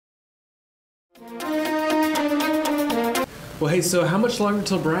Well, hey, so how much longer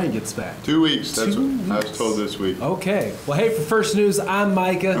until Brian gets back? 2 weeks. That's what 2 weeks. I was told this week. Okay. Well, hey, for First News, I'm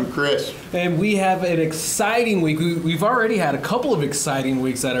Micah. I'm Chris. And we have an exciting week. We've already had a couple of exciting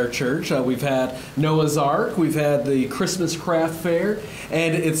weeks at our church. We've had Noah's Ark. We've had the Christmas Craft Fair.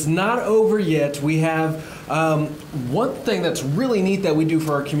 And it's not over yet. We have one thing that's really neat that we do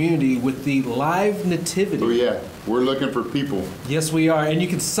for our community with the live nativity. Oh, yeah. We're looking for people. Yes, we are. And you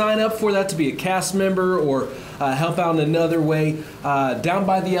can sign up for that to be a cast member or help out in another way down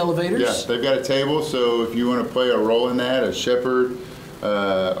by the elevators. Yeah, they've got a table, so if you want to play a role in that, a shepherd,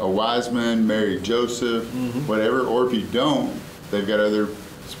 a wise man, Mary Joseph, whatever, or if you don't, they've got other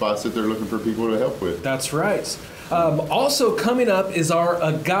spots that they're looking for people to help with. That's right. Also coming up is our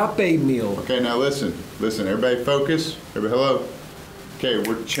agape meal. Okay, now listen, everybody focus. Everybody, hello. Okay,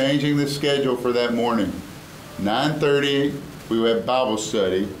 we're changing the schedule for that morning. 9:30, we will have Bible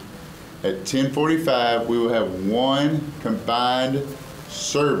study. At 10:45, we will have one combined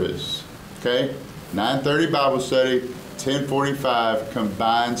service. Okay? 9:30 Bible study, 10:45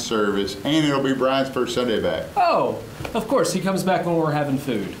 combined service, and it'll be Brian's first Sunday back. Oh, of course, he comes back when we're having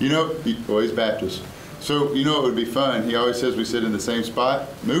food. You know, well, he's Baptist. So, you know it would be fun. He always says we sit in the same spot.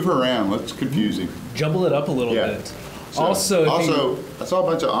 Move her around. Let's confuse him. Jumble it up a little bit. So, also, I saw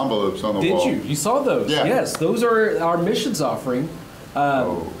a bunch of envelopes on the wall. Did you? You saw those? Yeah. Yes, those are our missions offering.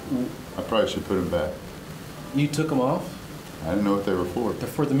 I probably should put them back. You took them off? I didn't know what they were for. They're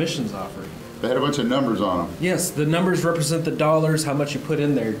for the missions offering. They had a bunch of numbers on them. Yes, the numbers represent the dollars, how much you put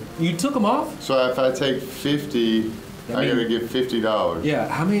in there. You took them off? So if I take 50, I got to give $50. Yeah,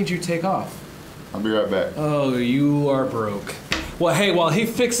 how many did you take off? I'll be right back. Oh, you are broke. Well, hey, while he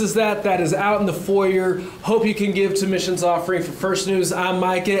fixes that, that is out in the foyer. Hope you can give to missions offering. For First News, I'm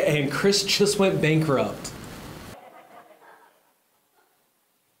Micah, and Chris just went bankrupt.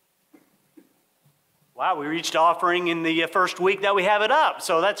 Wow, we reached offering in the first week that we have it up,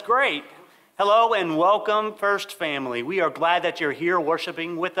 so that's great. Hello and welcome, First Family. We are glad that you're here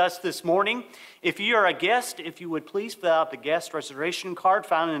worshiping with us this morning. If you are a guest, if you would please fill out the guest reservation card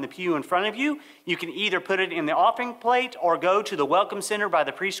found in the pew in front of you. You can either put it in the offering plate or go to the Welcome Center by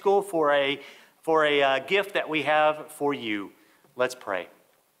the preschool for a gift that we have for you. Let's pray.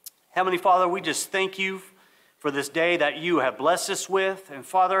 Heavenly Father, we just thank you for this day that you have blessed us with. And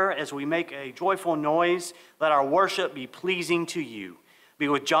Father, as we make a joyful noise, let our worship be pleasing to you. Be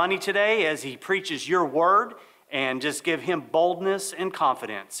with Johnny today as he preaches your word, and just give him boldness and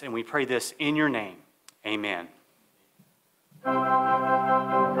confidence. And we pray this in your name. Amen.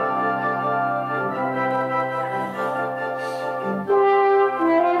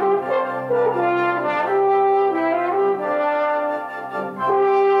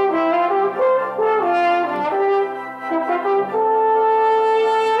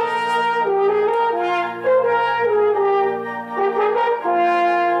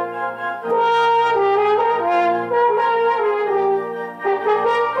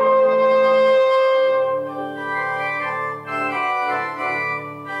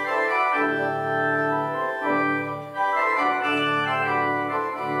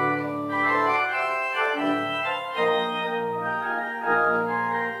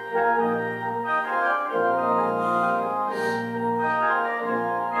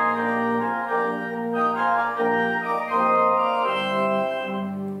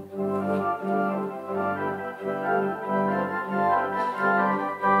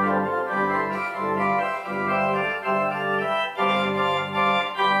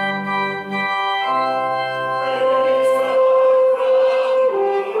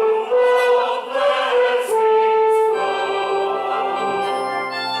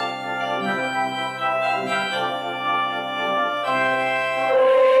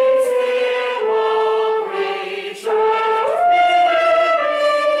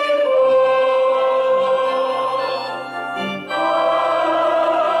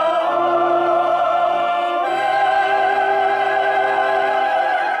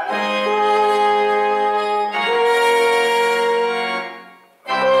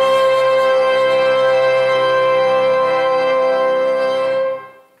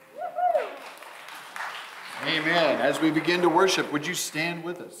 As we begin to worship, would you stand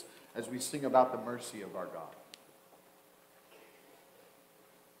with us as we sing about the mercy of our God?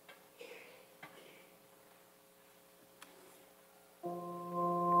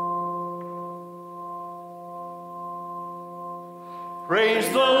 Praise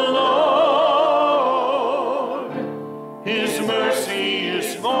the Lord, His mercy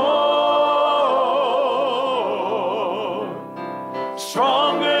is more,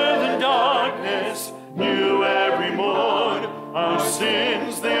 stronger than darkness, new every morn. Our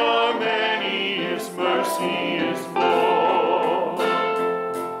sins, they are many mercy is more.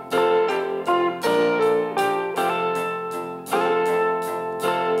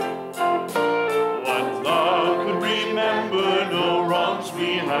 What love could remember no wrongs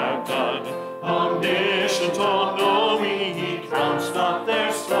we have done? Omniscient, all-knowing, He counts not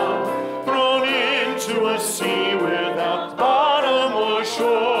their sum, thrown into a sea without bottom or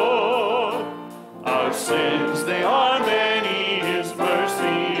shore. Our sins, they are many, His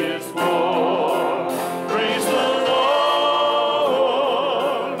mercy is more. Praise the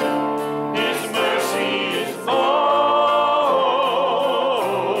Lord, His mercy is more.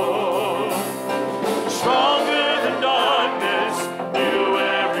 Stronger than darkness, new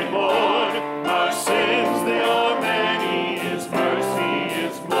every morn. Our sins, they are many, His mercy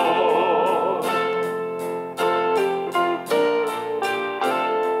is more.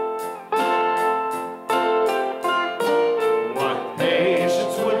 What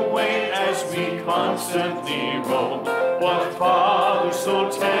patience would wait as we constantly roam? What Father so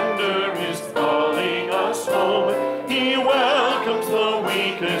tender is calling us home? He welcomes the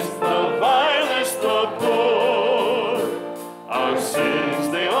weakest, the vilest, the poor. Our sins,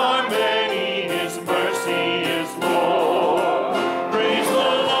 they are many, His mercy is more. Praise the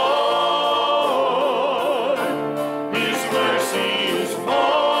Lord, His mercy is more.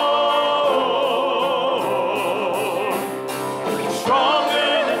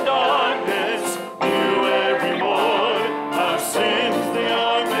 Stronger than darkness, new every morn. Our sins, they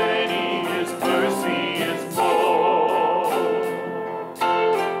are many, His mercy is more.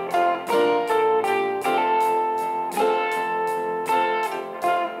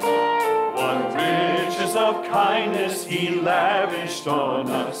 What riches of kindness He lavished on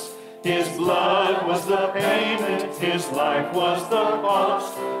us. His blood was the payment, His life was the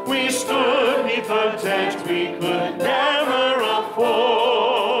cost. We stood neath a tent we could never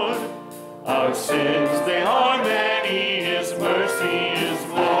afford. Our sins, they are many, His mercy is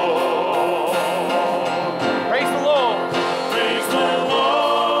more. Praise the Lord! Praise the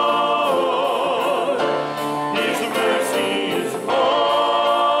Lord! His mercy is more.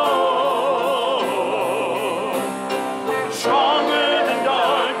 Stronger than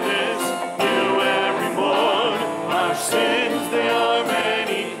darkness, new every morn. Our sins, they are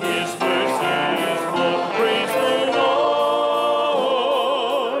many, His mercy is more. Praise the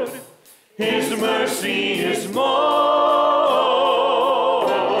Lord, His mercy is more.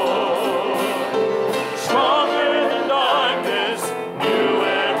 Stronger than darkness, new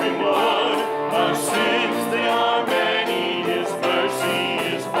every morn. Our sins, they are many, His mercy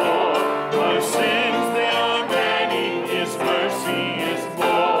is more. Our sins, they are many, His mercy is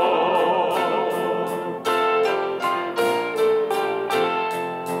more.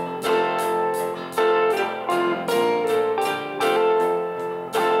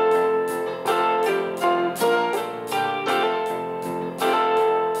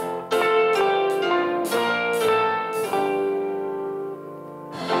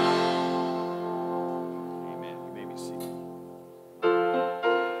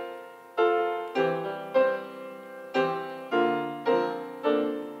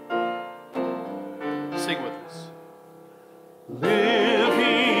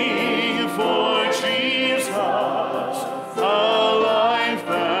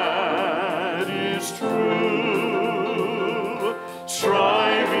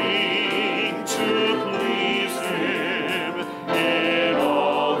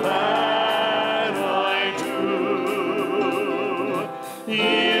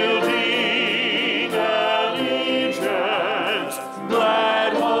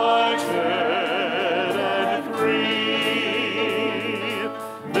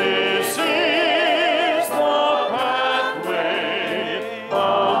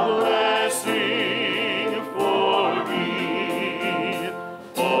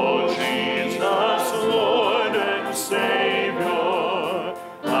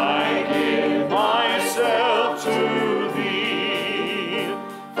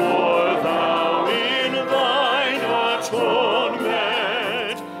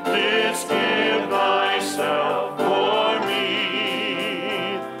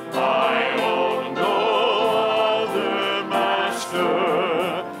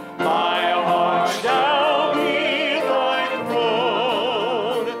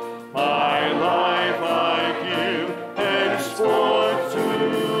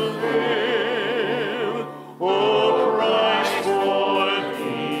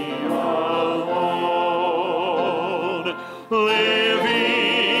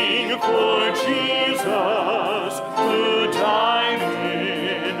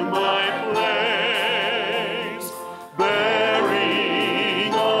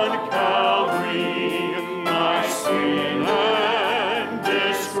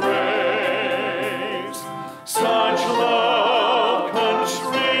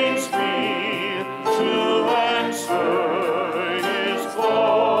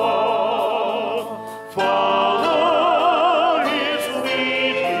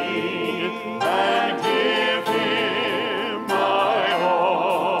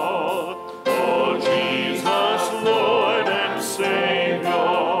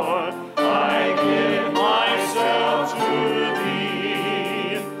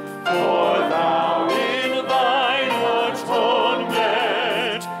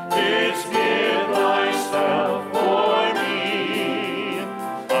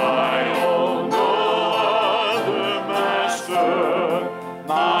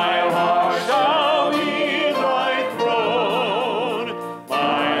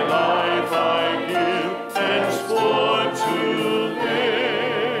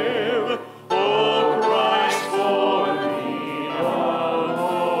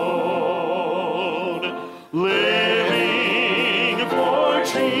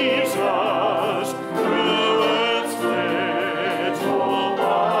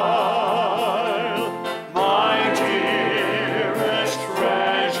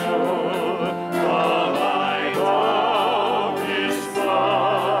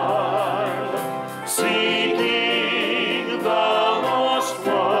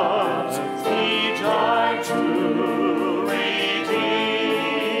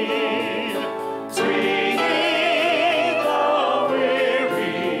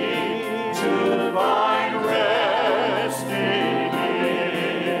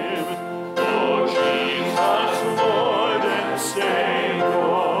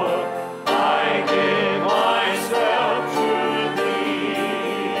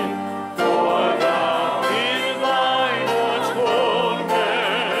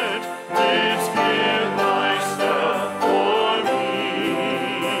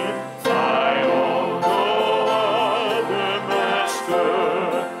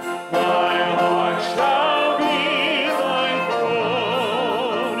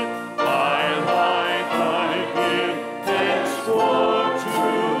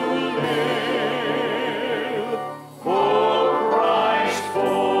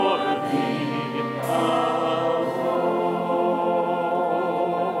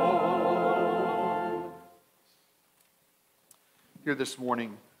 Here this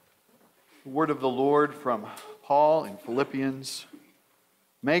morning, the word of the Lord from Paul in Philippians.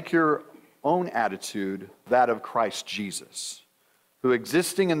 Make your own attitude that of Christ Jesus, who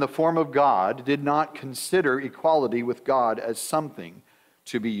existing in the form of God did not consider equality with God as something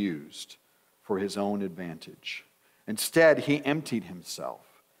to be used for his own advantage. Instead, he emptied himself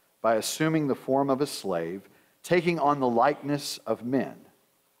by assuming the form of a slave, taking on the likeness of men.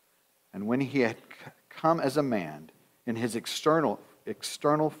 And when he had come as a man in his external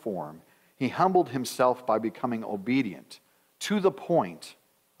form, he humbled himself by becoming obedient to the point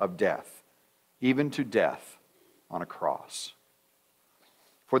of death, even to death on a cross.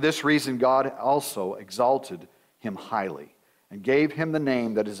 For this reason, God also exalted him highly and gave him the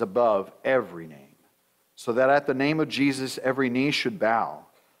name that is above every name, so that at the name of Jesus every knee should bow,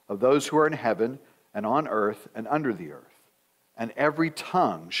 of those who are in heaven and on earth and under the earth, and every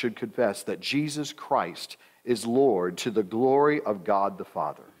tongue should confess that Jesus Christ is Lord, to the glory of God the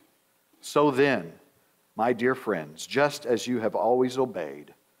Father. So then, my dear friends, just as you have always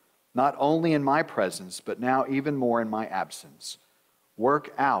obeyed, not only in my presence, but now even more in my absence,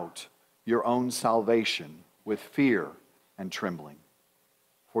 work out your own salvation with fear and trembling.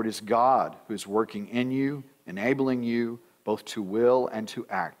 For it is God who is working in you, enabling you both to will and to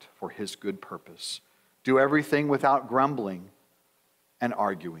act for his good purpose. Do everything without grumbling and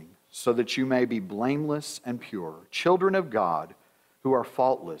arguing, so that you may be blameless and pure, children of God who are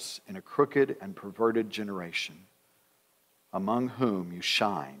faultless in a crooked and perverted generation, among whom you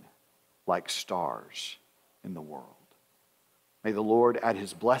shine like stars in the world. May the Lord add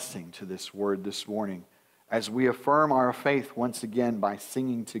his blessing to this word this morning as we affirm our faith once again by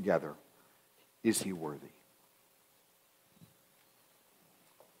singing together, Is He Worthy?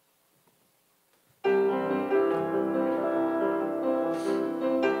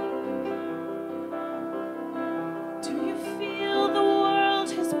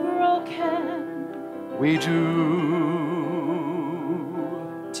 We do.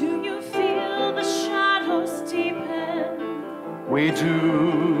 Do you feel the shadows deepen? We do.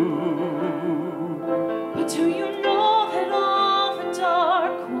 But do you know that all the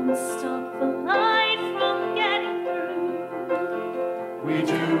dark won't stop the light from getting through? We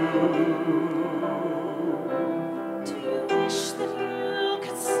do. Do you wish that you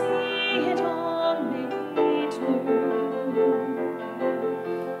could see it all made new?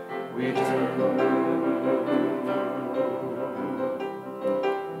 We do.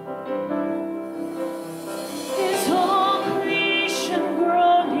 Is all creation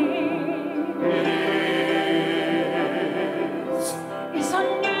groaning?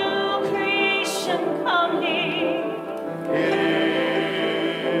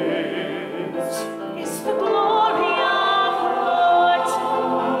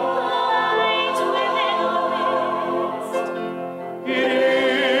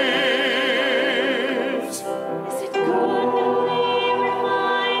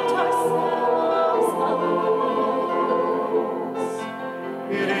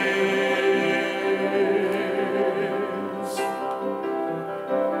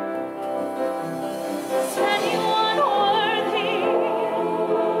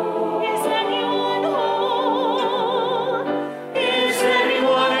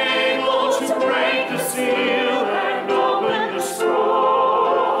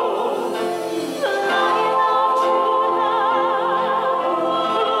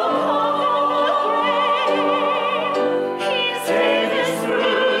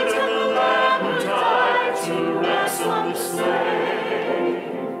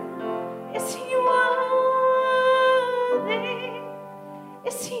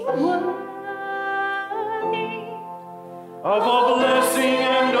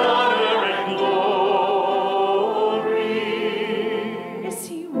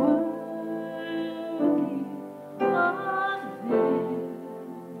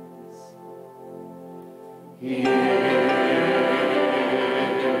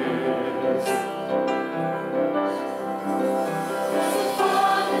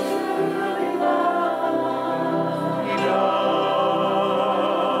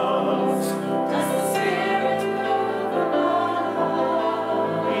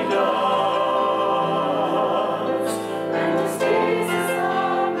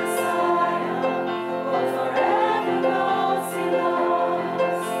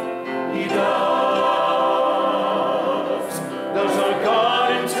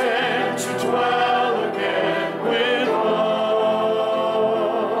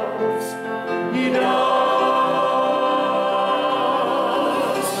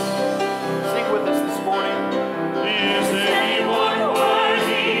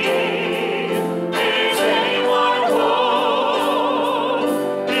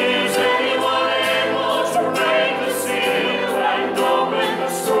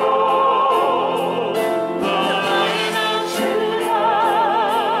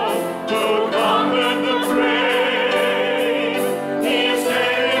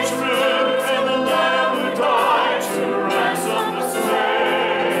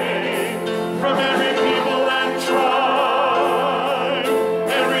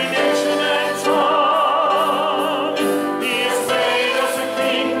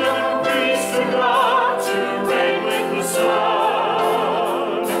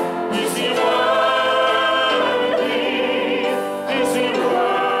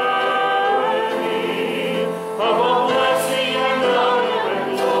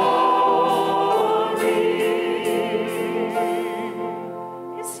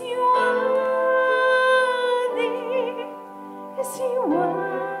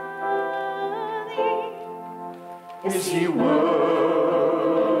 Is he worthy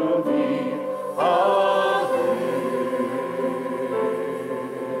of this?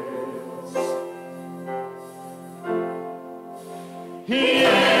 He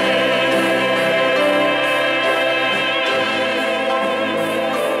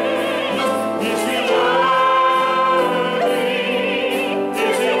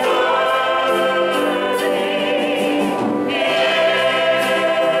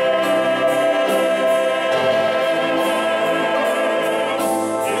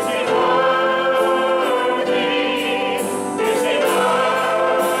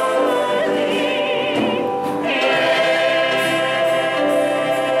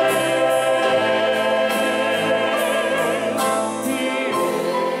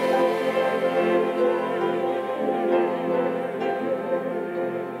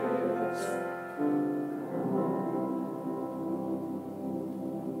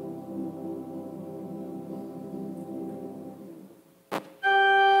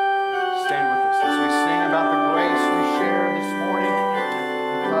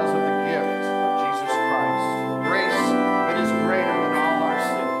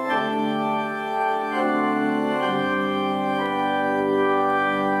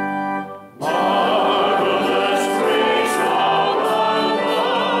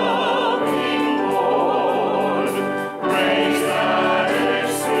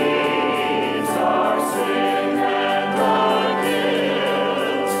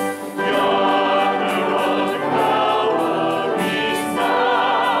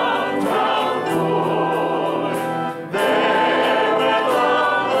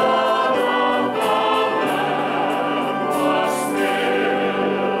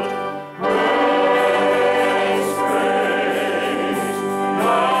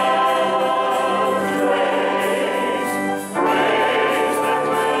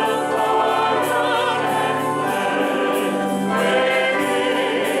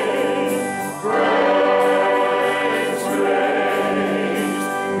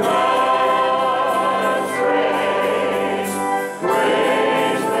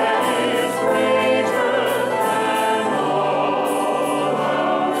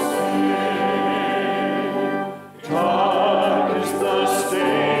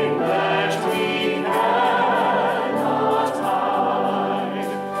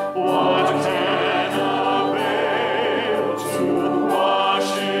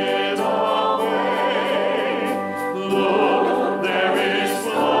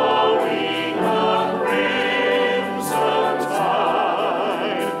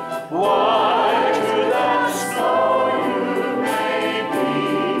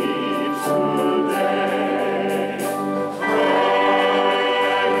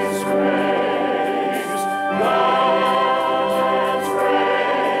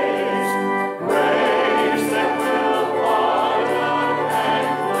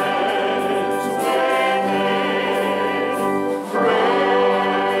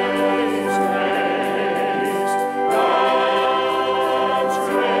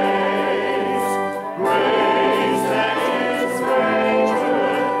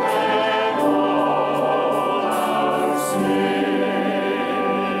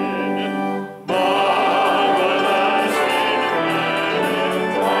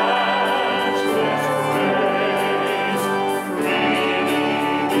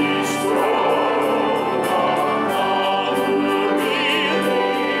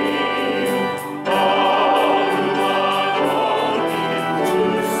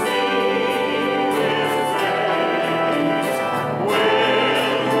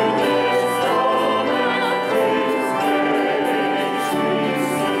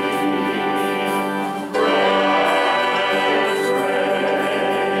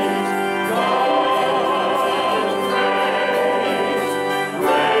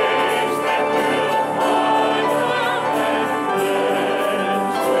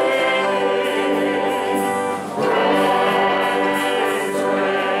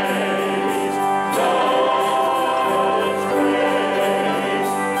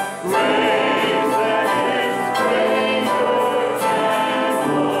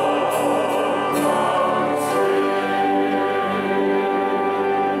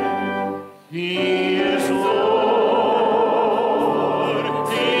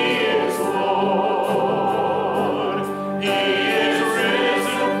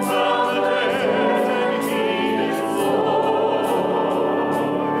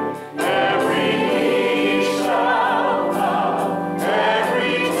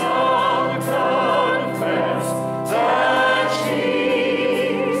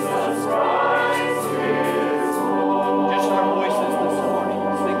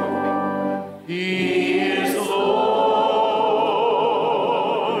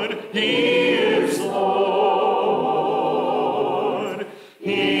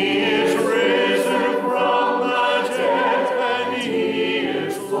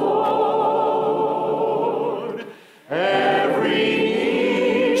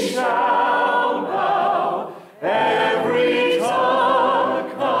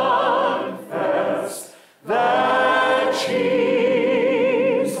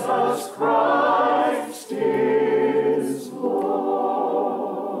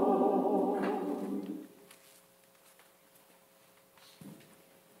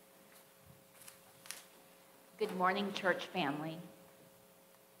morning, church family.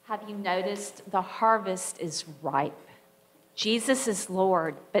 Have you noticed the harvest is ripe? Jesus is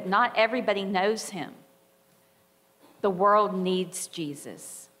Lord, but not everybody knows him. The world needs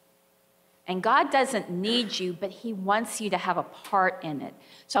Jesus. And God doesn't need you, but he wants you to have a part in it.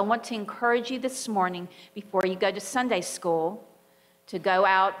 So I want to encourage you this morning, before you go to Sunday school, to go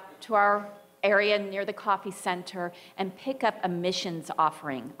out to our area near the coffee center and pick up a missions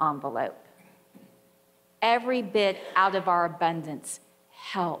offering envelope. Every bit out of our abundance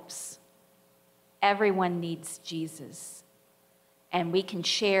helps. Everyone needs Jesus. And we can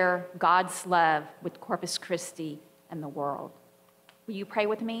share God's love with Corpus Christi and the world. Will you pray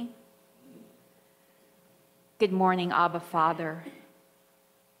with me? Good morning, Abba Father.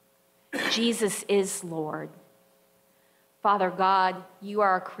 Jesus is Lord. Father God, you are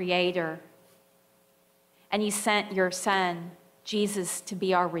our creator. And you sent your Son, Jesus, to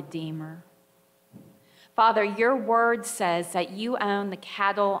be our Redeemer. Father, your word says that you own the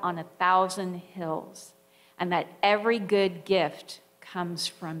cattle on 1,000 hills, and that every good gift comes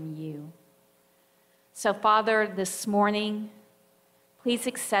from you. So, Father, this morning, please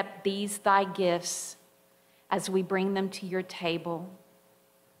accept these thy gifts as we bring them to your table.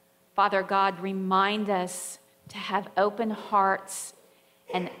 Father God, remind us to have open hearts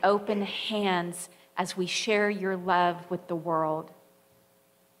and open hands as we share your love with the world.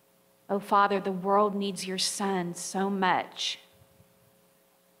 Oh, Father, the world needs your Son so much.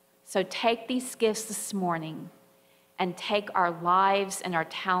 So take these gifts this morning and take our lives and our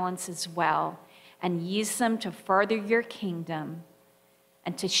talents as well and use them to further your kingdom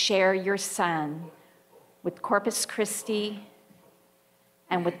and to share your Son with Corpus Christi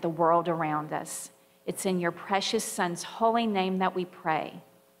and with the world around us. It's in your precious Son's holy name that we pray.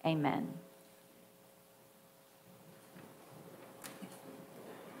 Amen.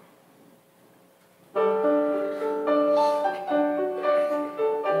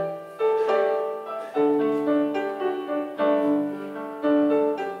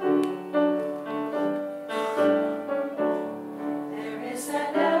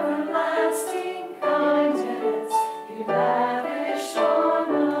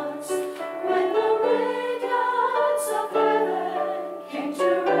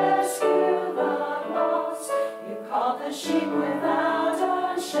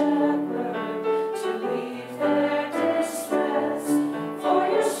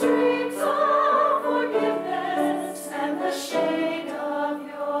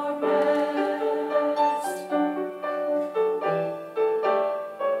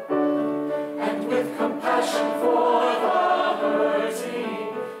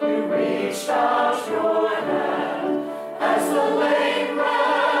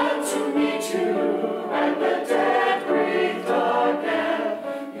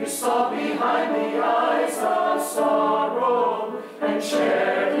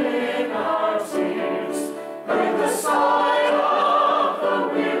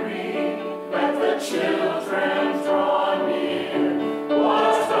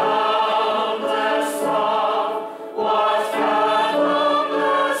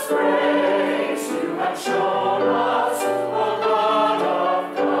 Show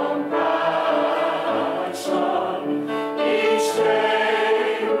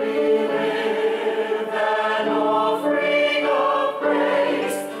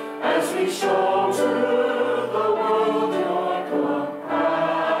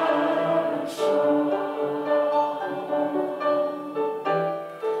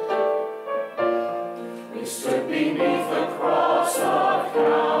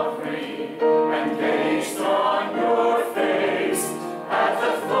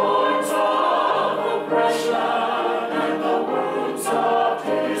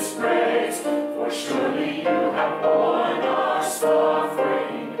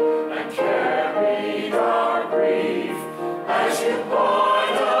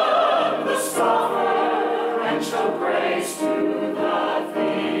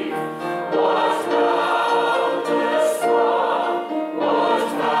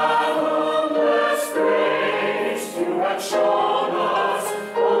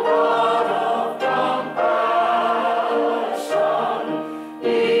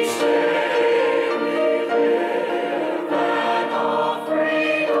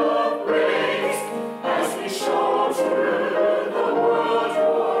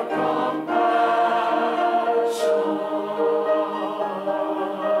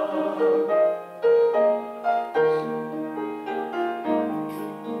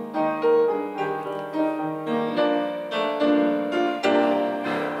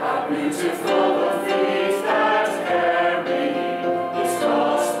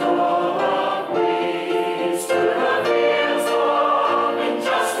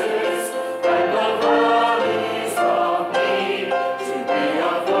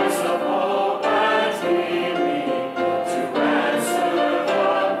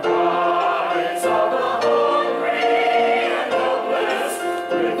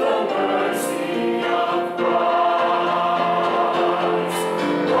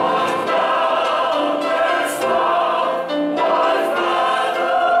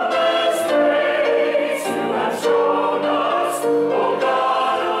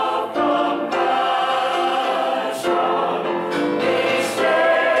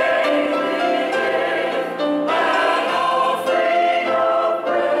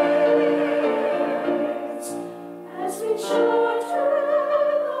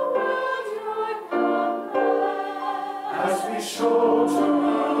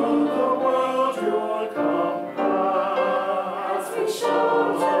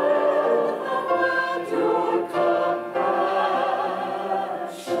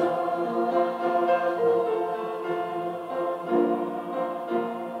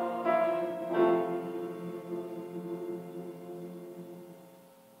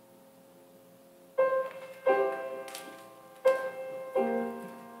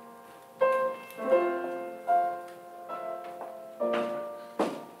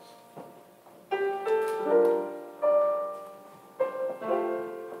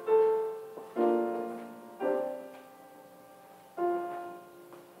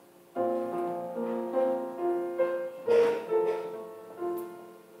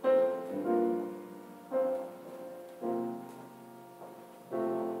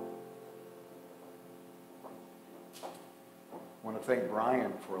want to thank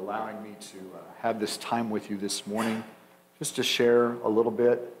Brian for allowing me to have this time with you this morning, just to share a little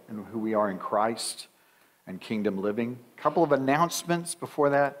bit in who we are in Christ and kingdom living. A couple of announcements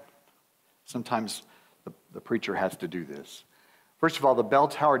before that. Sometimes the preacher has to do this. First of all, the bell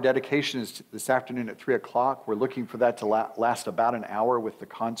tower dedication is this afternoon at 3 o'clock. We're looking for that to last about an hour with the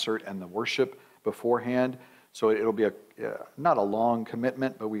concert and the worship beforehand. So it'll be not a long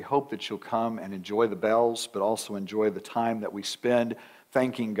commitment, but we hope that you'll come and enjoy the bells, but also enjoy the time that we spend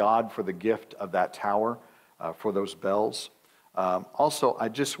thanking God for the gift of that tower, for those bells. Also, I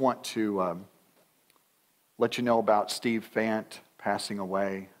just want to let you know about Steve Fant passing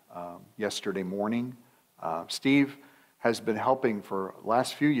away yesterday morning. Steve has been helping for the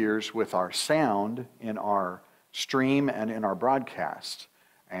last few years with our sound in our stream and in our broadcast.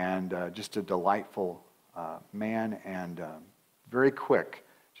 And just a delightful man, and very quick,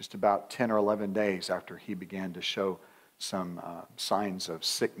 just about 10 or 11 days after he began to show some signs of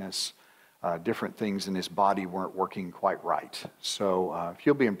sickness, different things in his body weren't working quite right. So if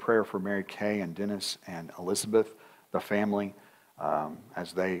you'll be in prayer for Mary Kay and Dennis and Elizabeth, the family,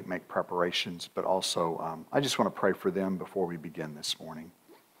 as they make preparations, but also I just want to pray for them before we begin this morning.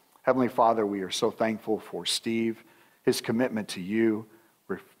 Heavenly Father, we are so thankful for Steve, his commitment to you.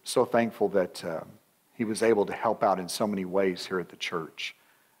 We're so thankful that he was able to help out in so many ways here at the church,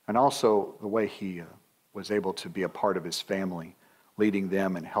 and also the way he was able to be a part of his family, leading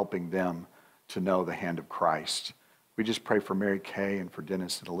them and helping them to know the hand of Christ. We just pray for Mary Kay and for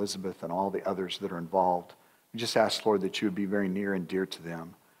Dennis and Elizabeth and all the others that are involved. We just ask, Lord, that you would be very near and dear to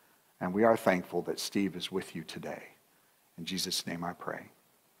them. And we are thankful that Steve is with you today. In Jesus' name I pray.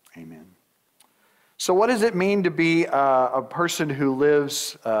 Amen. So what does it mean to be a person who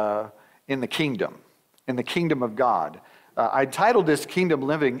lives in the kingdom of God? I titled this Kingdom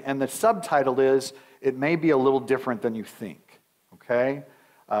Living, and the subtitle is, It May Be a Little Different Than You Think. Okay?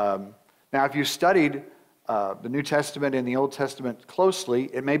 Now, if you studied the New Testament and the Old Testament closely,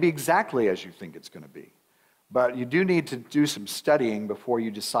 it may be exactly as you think it's going to be. But you do need to do some studying before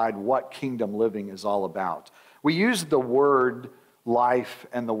you decide what kingdom living is all about. We use the word life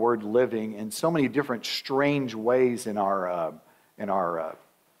and the word living in so many different strange ways in our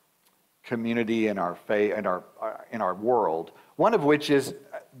community, in our faith, in our world. One of which is,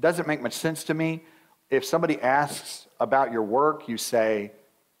 doesn't make much sense to me. If somebody asks about your work, you say,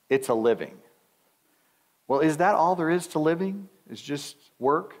 it's a living. Well, is that all there is to living? Is just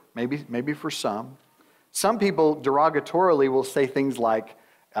work? Maybe for some. Some people derogatorily will say things like,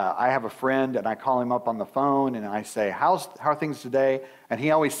 I have a friend and I call him up on the phone and I say, how are things today? And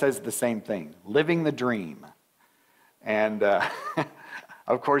he always says the same thing, living the dream. And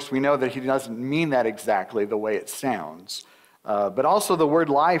of course, we know that he doesn't mean that exactly the way it sounds. But also the word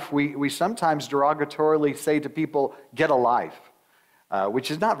life, we sometimes derogatorily say to people, get a life,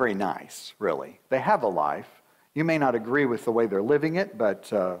 which is not very nice, really. They have a life. You may not agree with the way they're living it,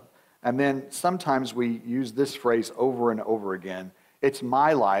 but... and then sometimes we use this phrase over and over again. It's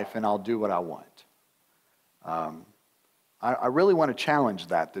my life and I'll do what I want. I really want to challenge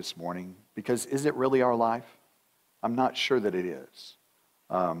that this morning, because is it really our life? I'm not sure that it is.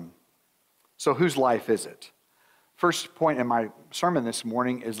 So whose life is it? First point in my sermon this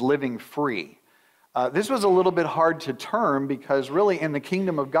morning is living free. This was a little bit hard to term, because really in the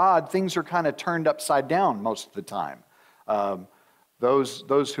kingdom of God, things are kind of turned upside down most of the time.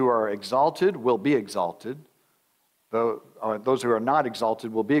 Those who are exalted will be exalted. Those who are not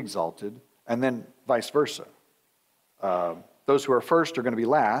exalted will be exalted, and then vice versa. Those who are first are going to be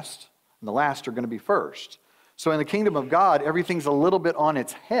last, and the last are going to be first. So in the kingdom of God, everything's a little bit on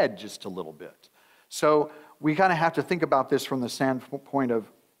its head, just a little bit. So we kind of have to think about this from the standpoint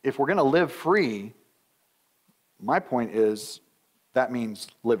of, if we're going to live free, my point is that means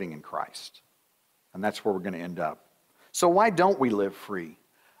living in Christ. And that's where we're going to end up. So why don't we live free?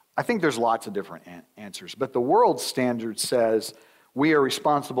 I think there's lots of different answers, but the world standard says we are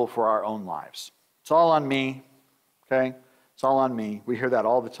responsible for our own lives. It's all on me, okay? It's all on me. We hear that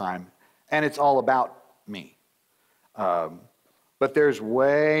all the time, and it's all about me. But there's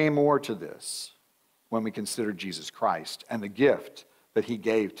way more to this when we consider Jesus Christ and the gift that he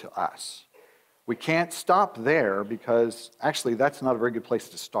gave to us. We can't stop there, because actually that's not a very good place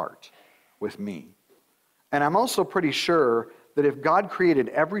to start with me. And I'm also pretty sure that if God created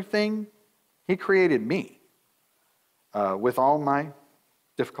everything, he created me, with all my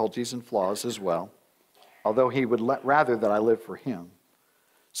difficulties and flaws as well, although he would rather that I live for him.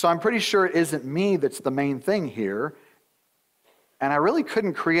 So I'm pretty sure it isn't me that's the main thing here, and I really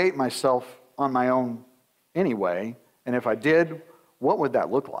couldn't create myself on my own anyway, and if I did, what would that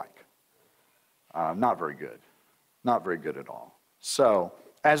look like? Not very good. Not very good at all. So,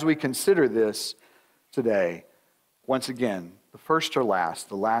 as we consider this today, once again, the first are last,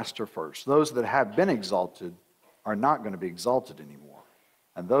 the last are first. Those that have been exalted are not going to be exalted anymore.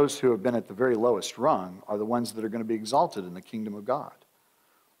 And those who have been at the very lowest rung are the ones that are going to be exalted in the kingdom of God.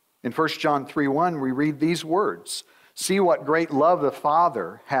 In 1 John 3:1, we read these words, "See what great love the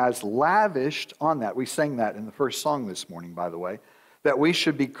Father has lavished on that." We sang that in the first song this morning, by the way, that we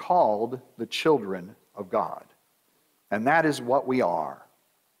should be called the children of God. And that is what we are.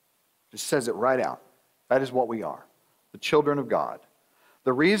 It says it right out. That is what we are, the children of God.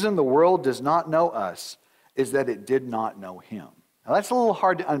 The reason the world does not know us is that it did not know him. Now that's a little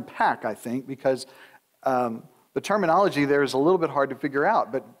hard to unpack, I think, because the terminology there is a little bit hard to figure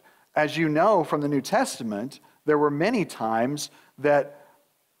out. But as you know from the New Testament, there were many times that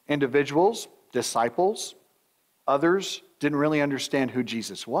individuals, disciples, others didn't really understand who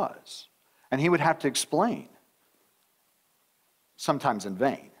Jesus was. And he would have to explain, sometimes in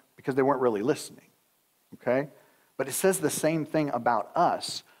vain, because they weren't really listening. Okay? But it says the same thing about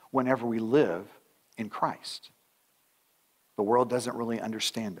us whenever we live in Christ. The world doesn't really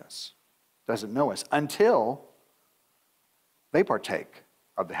understand us, doesn't know us, until they partake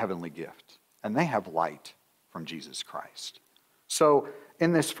of the heavenly gift and they have light from Jesus Christ. So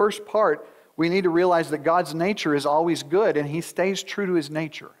in this first part, we need to realize that God's nature is always good, and he stays true to his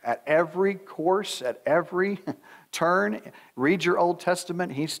nature. At every course, at every turn, read your Old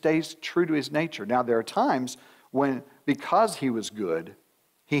Testament, he stays true to his nature. Now, there are times when, because he was good,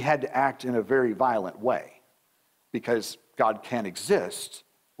 he had to act in a very violent way, because God can't exist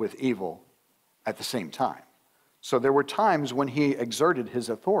with evil at the same time. So there were times when he exerted his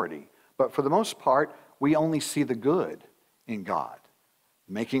authority, but for the most part, we only see the good in God,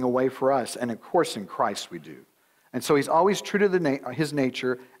 making a way for us, and of course in Christ we do. And so he's always true to his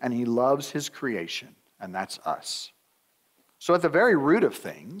nature, and he loves his creation, and that's us. So at the very root of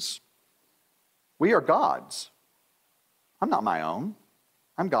things, we are God's. I'm not my own,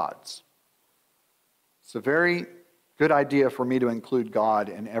 I'm God's. It's a very good idea for me to include God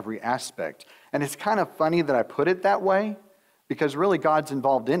in every aspect. And it's kind of funny that I put it that way, because really God's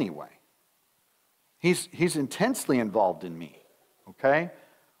involved anyway. He's intensely involved in me, okay?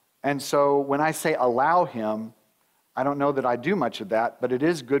 And so when I say allow him, I don't know that I do much of that, but it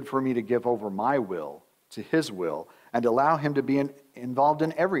is good for me to give over my will to his will and allow him to be involved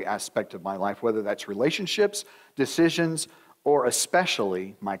in every aspect of my life, whether that's relationships, decisions, or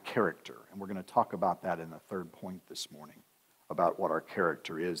especially my character. And we're going to talk about that in the third point this morning, about what our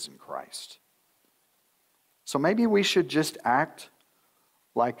character is in Christ. So maybe we should just act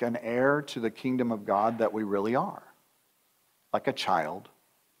like an heir to the kingdom of God that we really are, like a child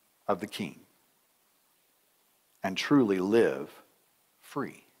of the King, and truly live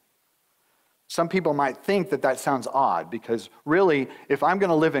free. Some people might think that that sounds odd, because really, if I'm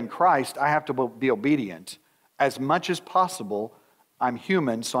going to live in Christ, I have to be obedient. As much as possible, I'm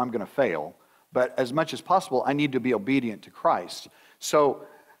human, so I'm going to fail, but as much as possible, I need to be obedient to Christ. So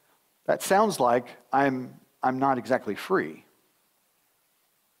that sounds like I'm not exactly free.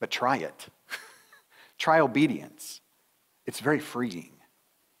 But try it. Try obedience. It's very freeing,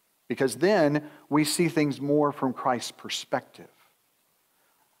 because then we see things more from Christ's perspective.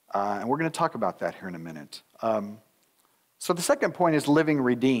 And we're going to talk about that here in a minute. So the second point is living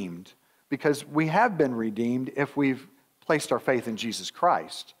redeemed, because we have been redeemed if we've placed our faith in Jesus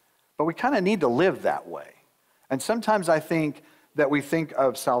Christ. But we kind of need to live that way. And sometimes I think that we think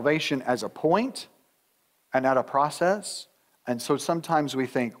of salvation as a point and not a process. And so sometimes we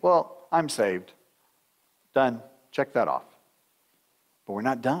think, well, I'm saved. Done. Check that off. But we're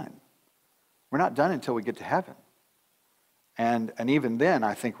not done. We're not done until we get to heaven. And even then,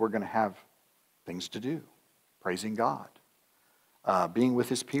 I think we're going to have things to do. Praising God. Being with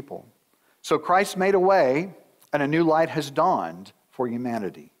his people. So Christ made a way, and a new light has dawned for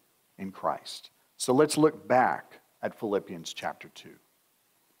humanity in Christ. So let's look back at Philippians chapter 2.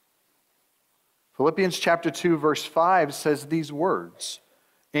 Philippians chapter 2, verse 5 says these words,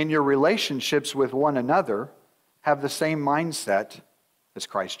 "In your relationships with one another, have the same mindset as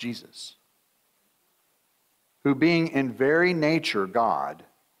Christ Jesus, who being in very nature God,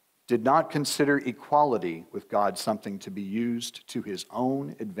 did not consider equality with God something to be used to his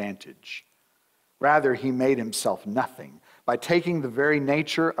own advantage. Rather, he made himself nothing by taking the very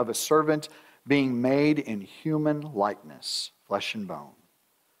nature of a servant, being made in human likeness, flesh and bone.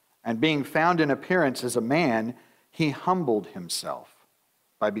 And being found in appearance as a man, he humbled himself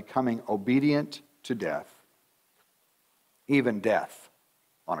by becoming obedient to death, even death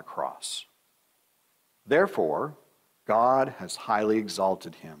on a cross. Therefore, God has highly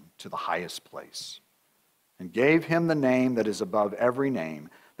exalted him to the highest place and gave him the name that is above every name,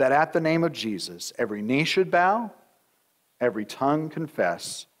 that at the name of Jesus every knee should bow, every tongue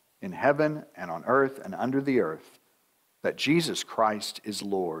confess in heaven and on earth and under the earth that Jesus Christ is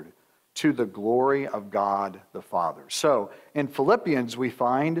Lord, to the glory of God the Father. So in Philippians we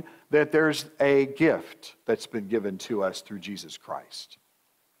find that there's a gift that's been given to us through Jesus Christ.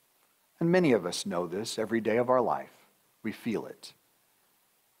 And many of us know this every day of our life. We feel it.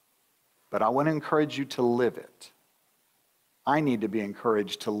 But I want to encourage you to live it. I need to be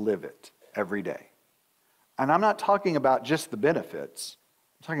encouraged to live it every day. And I'm not talking about just the benefits.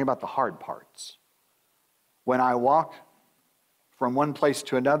 I'm talking about the hard parts. When I walk from one place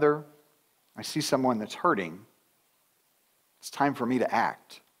to another, I see someone that's hurting. It's time for me to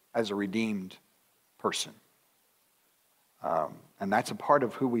act as a redeemed person. And that's a part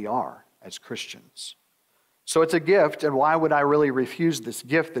of who we are as Christians. So it's a gift, and why would I really refuse this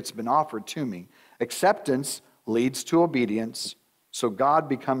gift that's been offered to me? Acceptance leads to obedience, so God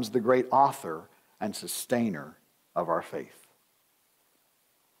becomes the great author and sustainer of our faith.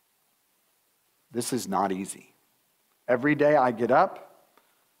 This is not easy. Every day I get up.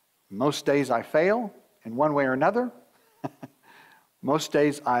 Most days I fail in one way or another. Most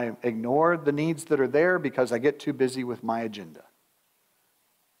days I ignore the needs that are there because I get too busy with my agenda.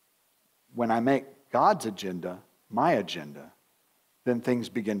 When I make God's agenda my agenda, then things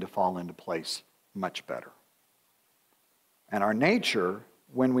begin to fall into place much better. And our nature,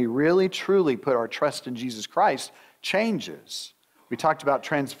 when we really truly put our trust in Jesus Christ, changes. We talked about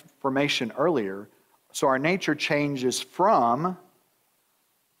transformation earlier. So our nature changes from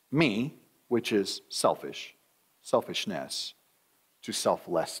me, which is selfishness, to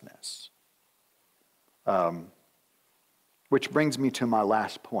selflessness. Which brings me to my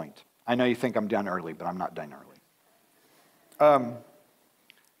last point. I know you think I'm done early, but I'm not done early.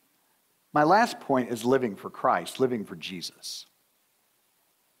 My last point is living for Christ, living for Jesus.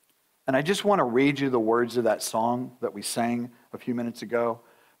 And I just want to read you the words of that song that we sang a few minutes ago,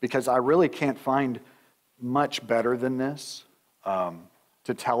 because I really can't find much better than this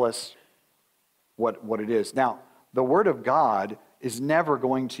to tell us what it is. Now, the Word of God is never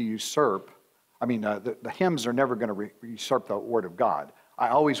going to usurp, the hymns are never going to usurp the Word of God. I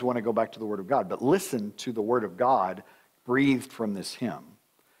always want to go back to the Word of God, but listen to the Word of God breathed from this hymn.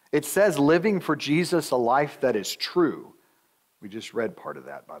 It says, living for Jesus, a life that is true. We just read part of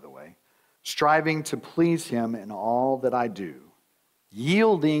that, by the way. Striving to please Him in all that I do.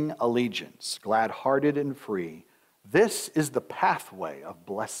 Yielding allegiance, glad-hearted and free. This is the pathway of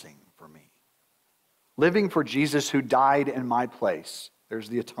blessing for me. Living for Jesus who died in my place. There's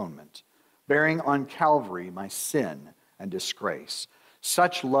the atonement. Bearing on Calvary my sin and disgrace.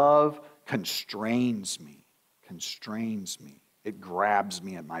 Such love constrains me. It grabs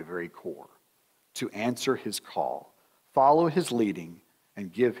me at my very core to answer His call, follow His leading,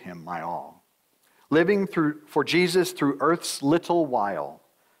 and give Him my all. Living for Jesus through earth's little while,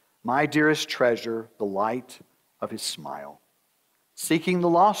 my dearest treasure, the light of His smile. Seeking the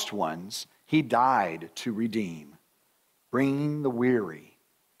lost ones, He died to redeem, bringing the weary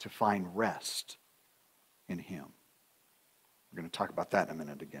to find rest in Him. We're going to talk about that in a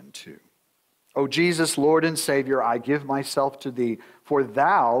minute again, too. O Jesus, Lord and Savior, I give myself to Thee, for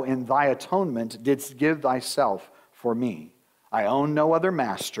Thou in Thy atonement didst give Thyself for me. I own no other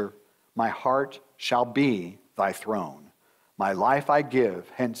master. My heart shall be Thy throne. My life I give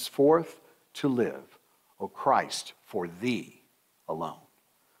henceforth to live, O Christ, for Thee alone.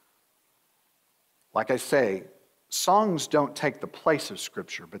 Like I say, songs don't take the place of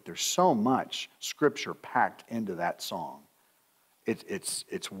Scripture, but there's so much Scripture packed into that song.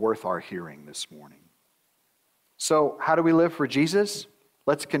 It's worth our hearing this morning. So how do we live for Jesus?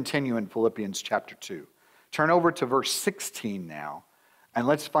 Let's continue in Philippians chapter 2. Turn over to verse 16 now, and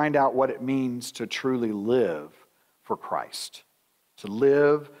let's find out what it means to truly live for Christ. To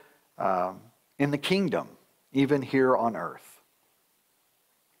live in the kingdom, even here on earth.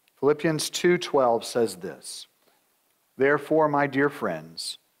 Philippians 2:12 says this, Therefore, my dear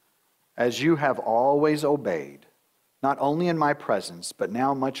friends, as you have always obeyed, not only in my presence, but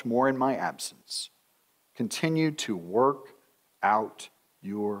now much more in my absence, continue to work out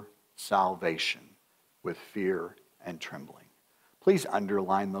your salvation with fear and trembling. Please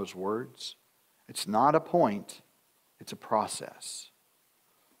underline those words. It's not a point, it's a process.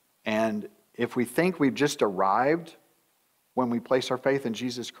 And if we think we've just arrived when we place our faith in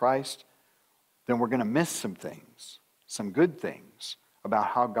Jesus Christ, then we're going to miss some things, some good things about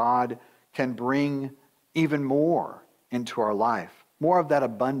how God can bring even more into our life, more of that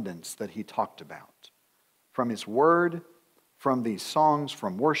abundance that He talked about from His Word, from these songs,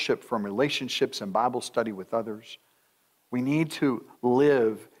 from worship, from relationships and Bible study with others. We need to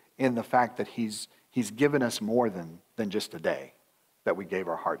live in the fact that He's given us more than just a day that we gave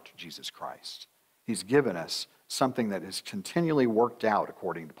our heart to Jesus Christ. He's given us something that is continually worked out,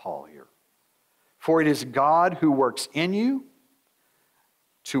 according to Paul here. For it is God who works in you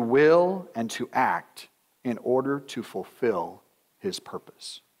to will and to act in order to fulfill His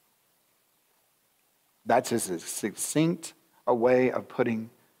purpose. That's as succinct a way of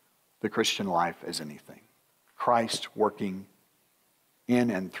putting the Christian life as anything. Christ working in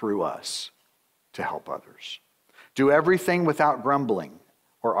and through us to help others. Do everything without grumbling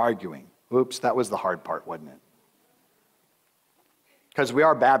or arguing. Oops, that was the hard part, wasn't it? Because we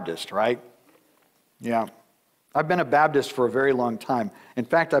are Baptist, right? Yeah. I've been a Baptist for a very long time. In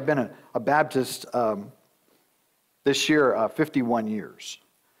fact, I've been a Baptist this year 51 years.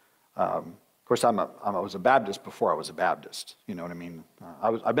 Of course, I was a Baptist before I was a Baptist. You know what I mean?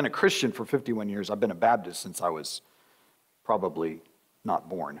 I've been a Christian for 51 years. I've been a Baptist since I was probably not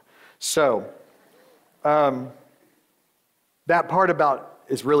born. So that part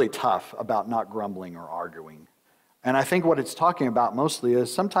is really tough about not grumbling or arguing. And I think what it's talking about mostly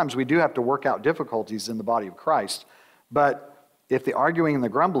is sometimes we do have to work out difficulties in the body of Christ. But if the arguing and the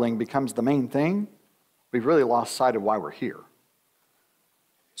grumbling becomes the main thing, we've really lost sight of why we're here.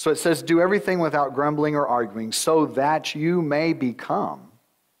 So it says, do everything without grumbling or arguing so that you may become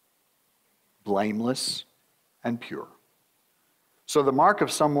blameless and pure. So the mark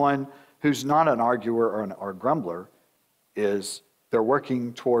of someone who's not an arguer or a grumbler is they're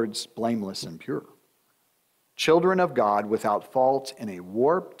working towards blameless and pure. Children of God without fault in a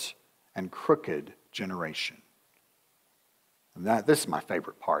warped and crooked generation. And this is my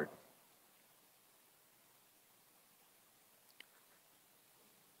favorite part.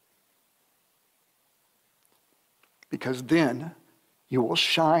 Because then you will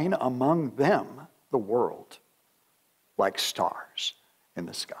shine among them, the world, like stars in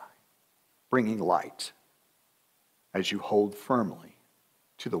the sky, bringing light as you hold firmly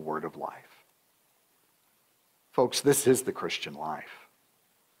to the word of life. Folks, this is the Christian life.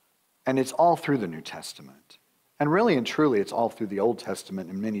 And it's all through the New Testament. And really and truly, it's all through the Old Testament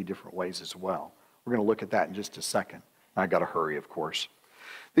in many different ways as well. We're going to look at that in just a second. I got to hurry, of course.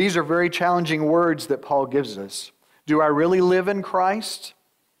 These are very challenging words that Paul gives us. Do I really live in Christ?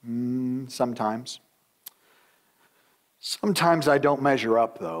 Sometimes. Sometimes I don't measure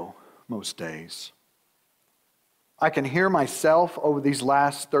up, though, most days. I can hear myself over these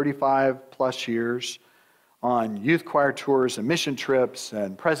last 35 plus years on youth choir tours and mission trips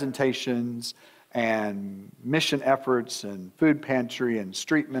and presentations and mission efforts and food pantry and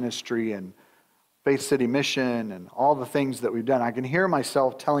street ministry and Faith City Mission and all the things that we've done. I can hear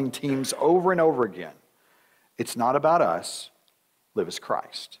myself telling teams over and over again, it's not about us, live as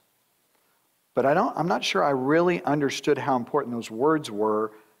Christ. But I'm not sure I really understood how important those words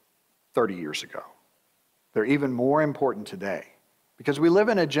were 30 years ago. They're even more important today because we live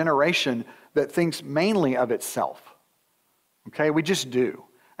in a generation that thinks mainly of itself. Okay, we just do.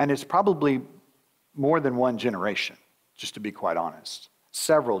 And it's probably more than one generation, just to be quite honest.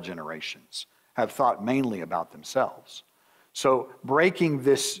 Several generations have thought mainly about themselves. So breaking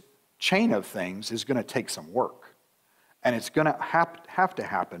this chain of things is going to take some work. And it's going to have to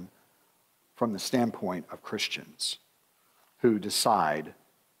happen from the standpoint of Christians who decide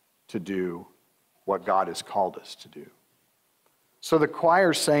to do what God has called us to do. So the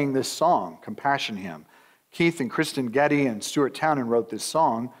choir sang this song, Compassion Hymn. Keith and Kristen Getty and Stuart Townend wrote this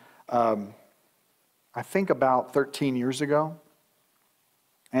song, I think about 13 years ago.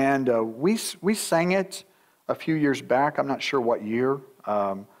 And we sang it a few years back. I'm not sure what year.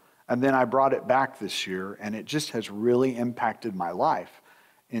 And then I brought it back this year, and it just has really impacted my life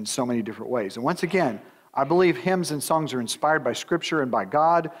in so many different ways. And once again, I believe hymns and songs are inspired by Scripture and by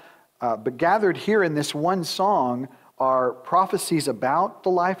God, but gathered here in this one song are prophecies about the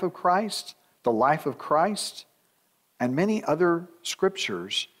life of Christ, and many other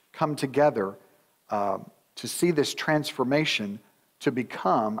scriptures come together to see this transformation to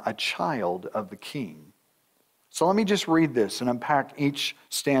become a child of the King. So let me just read this and unpack each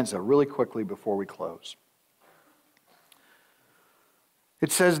stanza really quickly before we close.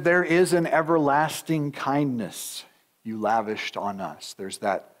 It says, there is an everlasting kindness you lavished on us. There's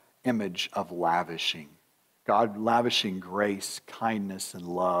that image of lavishing. God lavishing grace, kindness, and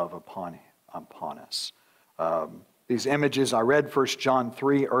love upon us. These images, I read 1 John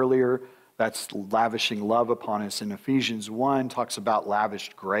 3 earlier. That's lavishing love upon us. And Ephesians 1 talks about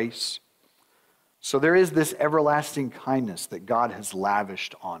lavished grace. So there is this everlasting kindness that God has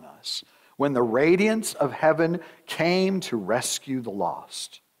lavished on us. when the radiance of heaven came to rescue the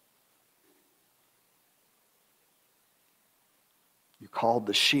lost. You called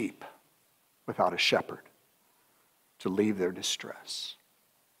the sheep without a shepherd to leave their distress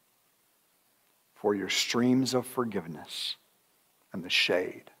for your streams of forgiveness and the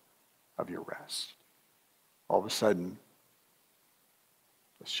shade of your rest. All of a sudden,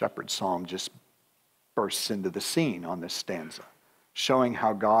 the shepherd's psalm just bursts into the scene on this stanza, showing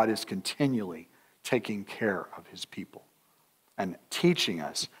how God is continually taking care of his people and teaching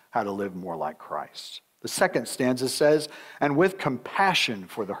us how to live more like Christ. The second stanza says, and with compassion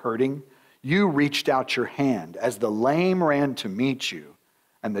for the hurting, you reached out your hand as the lame ran to meet you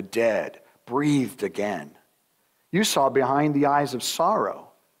and the dead breathed again. You saw behind the eyes of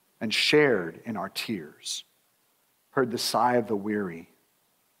sorrow and shared in our tears. Heard the sigh of the weary.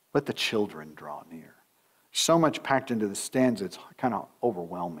 Let the children draw near. So much packed into the stanza, it's kind of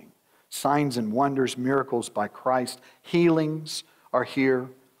overwhelming. Signs and wonders, miracles by Christ, healings are here.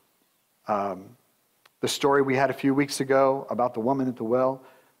 The story we had a few weeks ago about the woman at the well,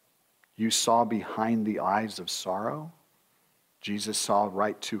 you saw behind the eyes of sorrow. Jesus saw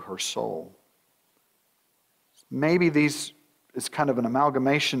right to her soul. Maybe these is kind of an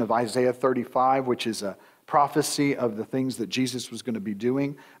amalgamation of Isaiah 35, which is a prophecy of the things that Jesus was going to be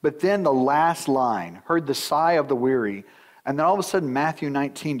doing. But then the last line, heard the sigh of the weary, and then all of a sudden Matthew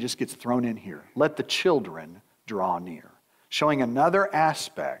 19 just gets thrown in here. Let the children draw near, showing another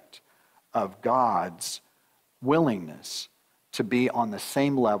aspect of God's willingness to be on the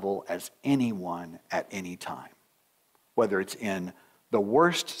same level as anyone at any time, whether it's in the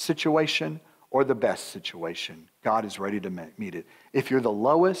worst situation or the best situation. God is ready to meet it. If you're the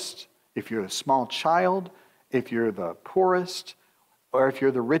lowest, if you're a small child, if you're the poorest, or if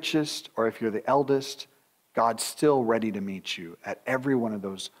you're the richest, or if you're the eldest, God's still ready to meet you at every one of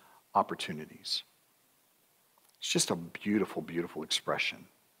those opportunities. It's just a beautiful, beautiful expression.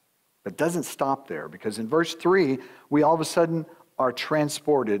 But it doesn't stop there, because in verse 3, we all of a sudden are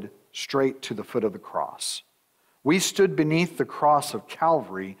transported straight to the foot of the cross. We stood beneath the cross of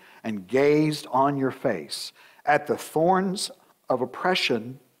Calvary and gazed on your face at the thorns of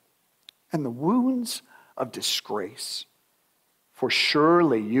oppression and the wounds of disgrace. For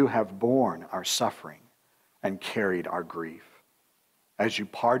surely you have borne our suffering and carried our grief, as you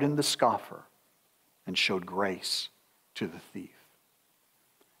pardoned the scoffer and showed grace to the thief.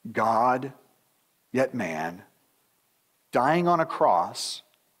 God, yet man, dying on a cross,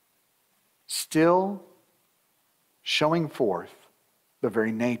 still showing forth the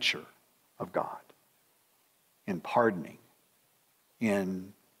very nature of God in pardoning,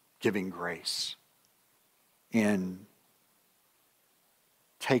 in giving grace, in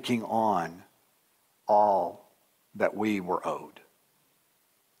taking on all that we were owed.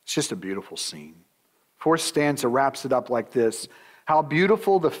 It's just a beautiful scene. Fourth stanza wraps it up like this. How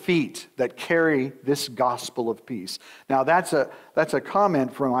beautiful the feet that carry this gospel of peace. Now that's a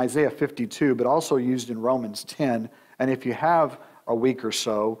comment from Isaiah 52, but also used in Romans 10. And if you have a week or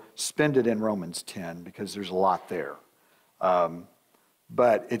so, spend it in Romans 10, because there's a lot there.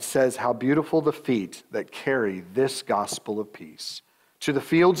 But it says, how beautiful the feet that carry this gospel of peace. To the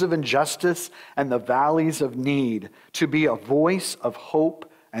fields of injustice and the valleys of need, to be a voice of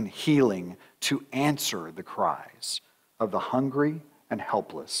hope and healing, to answer the cries of the hungry and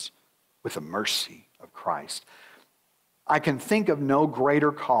helpless with the mercy of Christ. I can think of no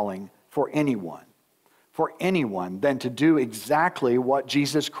greater calling for anyone than to do exactly what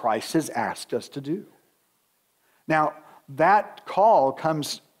Jesus Christ has asked us to do. Now, that call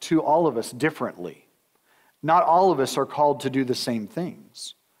comes to all of us differently. Not all of us are called to do the same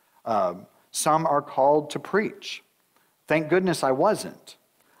things. Some are called to preach. Thank goodness I wasn't.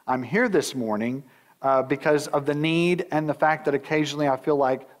 I'm here this morning because of the need and the fact that occasionally I feel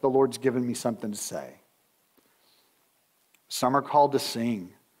like the Lord's given me something to say. Some are called to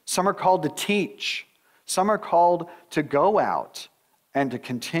sing. Some are called to teach. Some are called to go out and to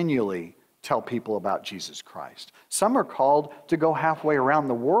continually tell people about Jesus Christ. Some are called to go halfway around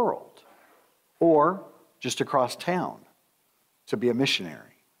the world or just across town to be a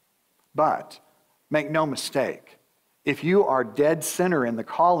missionary. But make no mistake, if you are dead center in the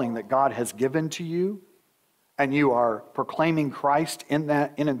calling that God has given to you, and you are proclaiming Christ in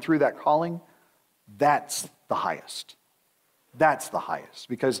and through that calling, that's the highest. That's the highest,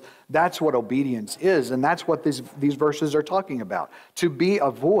 because that's what obedience is, and that's what these verses are talking about. To be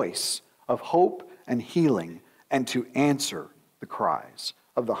a voice of hope and healing, and to answer the cries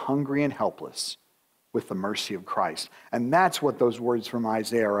of the hungry and helpless with the mercy of Christ. And that's what those words from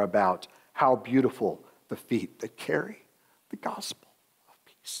Isaiah are about. How beautiful the feet that carry the gospel of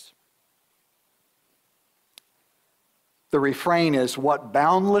peace. The refrain is, what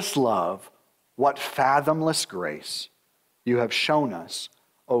boundless love, what fathomless grace you have shown us,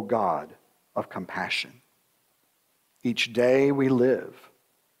 O God of compassion. Each day we live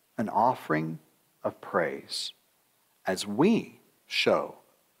an offering of praise as we show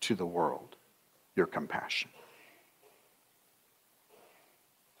to the world your compassion.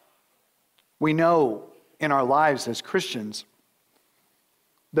 We know in our lives as Christians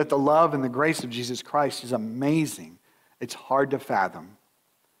that the love and the grace of Jesus Christ is amazing. It's hard to fathom.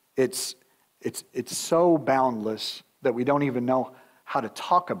 It's so boundless that we don't even know how to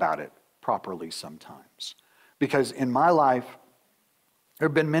talk about it properly sometimes. Because in my life, there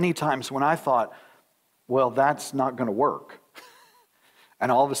have been many times when I thought, well, that's not going to work.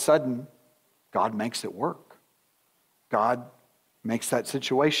 And all of a sudden, God makes it work. God makes that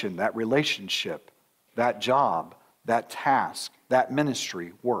situation, that relationship, that job, that task, that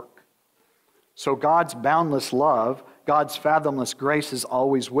ministry work. So God's boundless love, God's fathomless grace is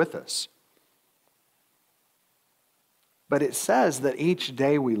always with us. But it says that each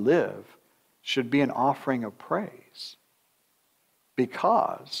day we live should be an offering of praise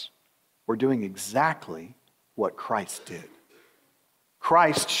because we're doing exactly what Christ did.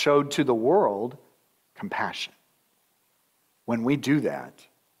 Christ showed to the world compassion. When we do that,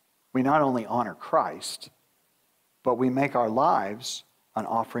 we not only honor Christ, but we make our lives an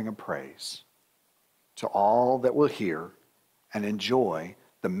offering of praise to all that will hear and enjoy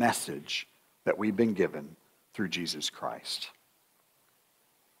the message that we've been given through Jesus Christ.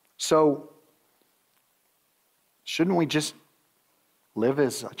 So, shouldn't we just live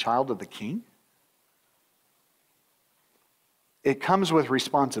as a child of the King? It comes with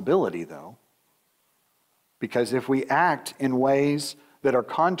responsibility, though, because if we act in ways that are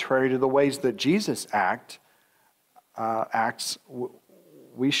contrary to the ways that Jesus acts,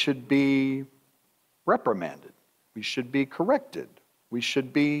 we should be reprimanded. We should be corrected. We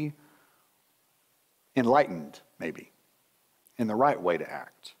should be enlightened, maybe, in the right way to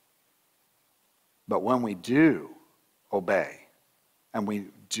act. But when we do obey and we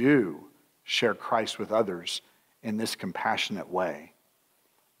do share Christ with others in this compassionate way,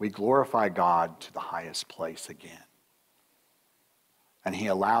 we glorify God to the highest place again. And He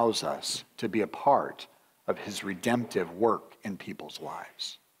allows us to be a part of His redemptive work in people's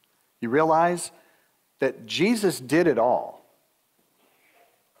lives. You realize that Jesus did it all.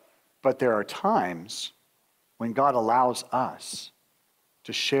 But there are times when God allows us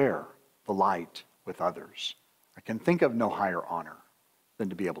to share the light with others. I can think of no higher honor than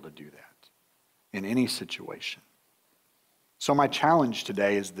to be able to do that in any situation. So my challenge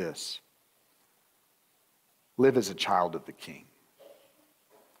today is this: live as a child of the King.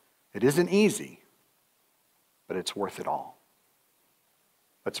 It isn't easy, but it's worth it all.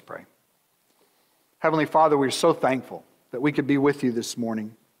 Let's pray. Heavenly Father, we're so thankful that we could be with you this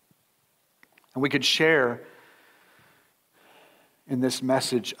morning and we could share in this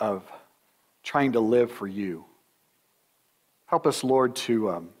message of trying to live for you. Help us, Lord,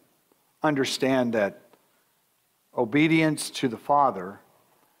 to understand that obedience to the Father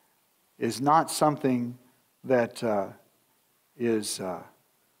is not something that is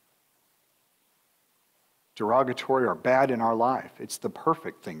derogatory or bad in our life. It's the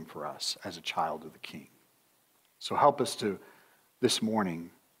perfect thing for us as a child of the King. So help us to, this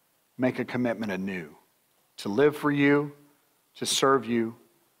morning, make a commitment anew to live for you, to serve you,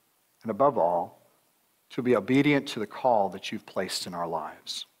 and above all, to be obedient to the call that you've placed in our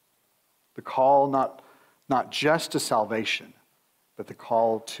lives. The call not just to salvation, but the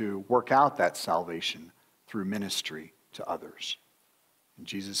call to work out that salvation through ministry to others. In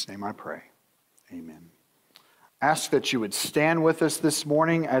Jesus' name I pray. Amen. Ask that you would stand with us this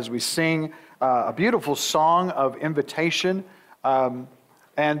morning as we sing a beautiful song of invitation. And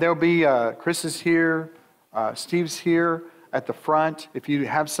there'll be, Chris is here, Steve's here at the front. If you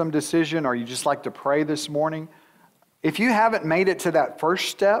have some decision or you just like to pray this morning, if you haven't made it to that first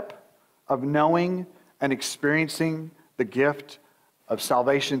step of knowing and experiencing the gift of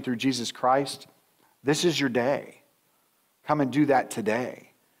salvation through Jesus Christ, this is your day. Come and do that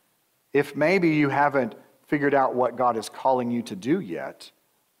today. If maybe you haven't figured out what God is calling you to do yet,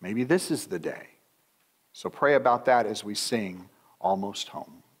 maybe this is the day. So pray about that as we sing Almost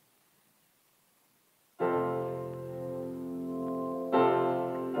Home.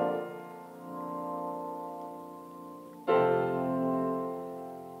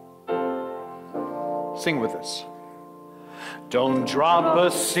 Sing with us. Don't drop a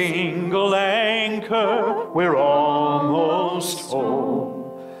single anchor, we're almost home.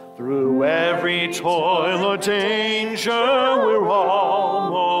 Through every toil or danger, we're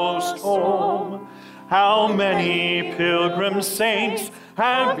almost home. How many pilgrim saints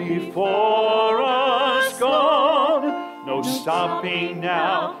have before us gone? No stopping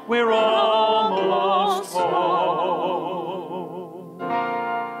now, we're almost home.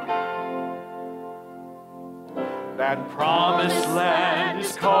 That promised land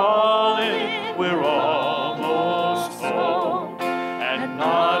is calling, we're almost home. And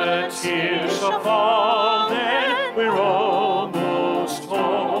not a tear shall fall there, we're almost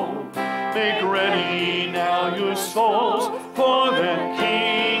home. Make ready now your souls for the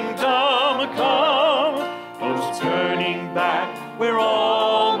kingdom come. No turning back, we're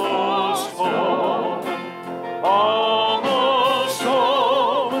almost home. Almost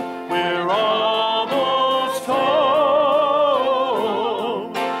home, we're almost home.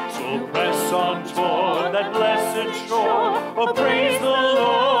 So press on toward that blessed shore. Oh, praise the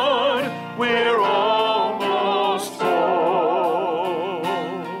Lord, we're almost home.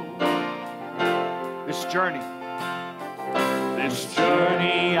 This journey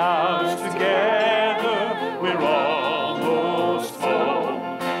ours together, we're almost home.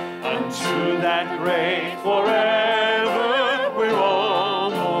 Unto that great forever, we're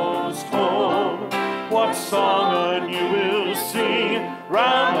almost home. What song anew we'll sing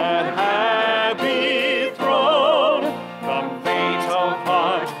round that happy throne. From faint of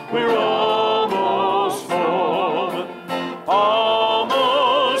heart, we're almost home.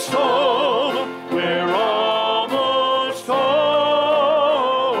 Almost home, we're almost home.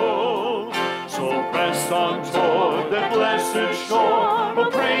 So press on toward the blessed shore. Oh,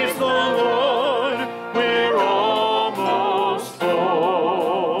 praise the Lord, we're almost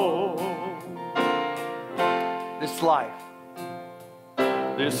home.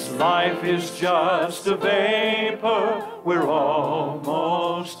 This life is just a vapor, we're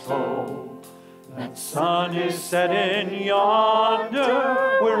almost home. That sun is setting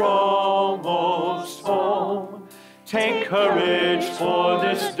yonder, we're almost home. Take courage, for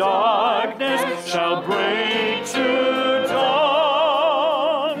this darkness shall break to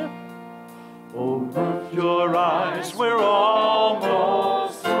dawn. Oh, lift your eyes, we're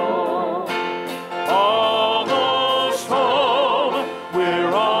almost home. Almost home,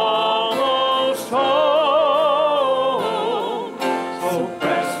 we're almost home. So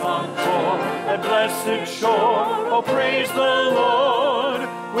press on toward that blessed shore. Oh, praise the Lord,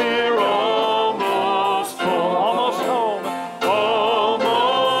 we're almost home. Almost home,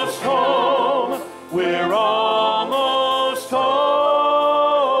 almost home, we're almost home.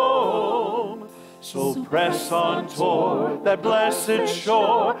 So press on toward that blessed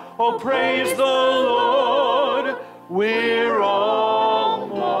shore. Oh, praise the Lord, we're almost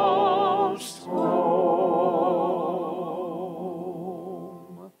home.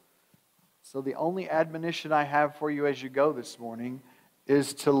 So the only admonition I have for you as you go this morning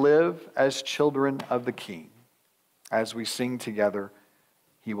is to live as children of the King. As we sing together,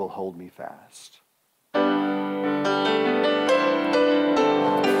 He will hold me fast.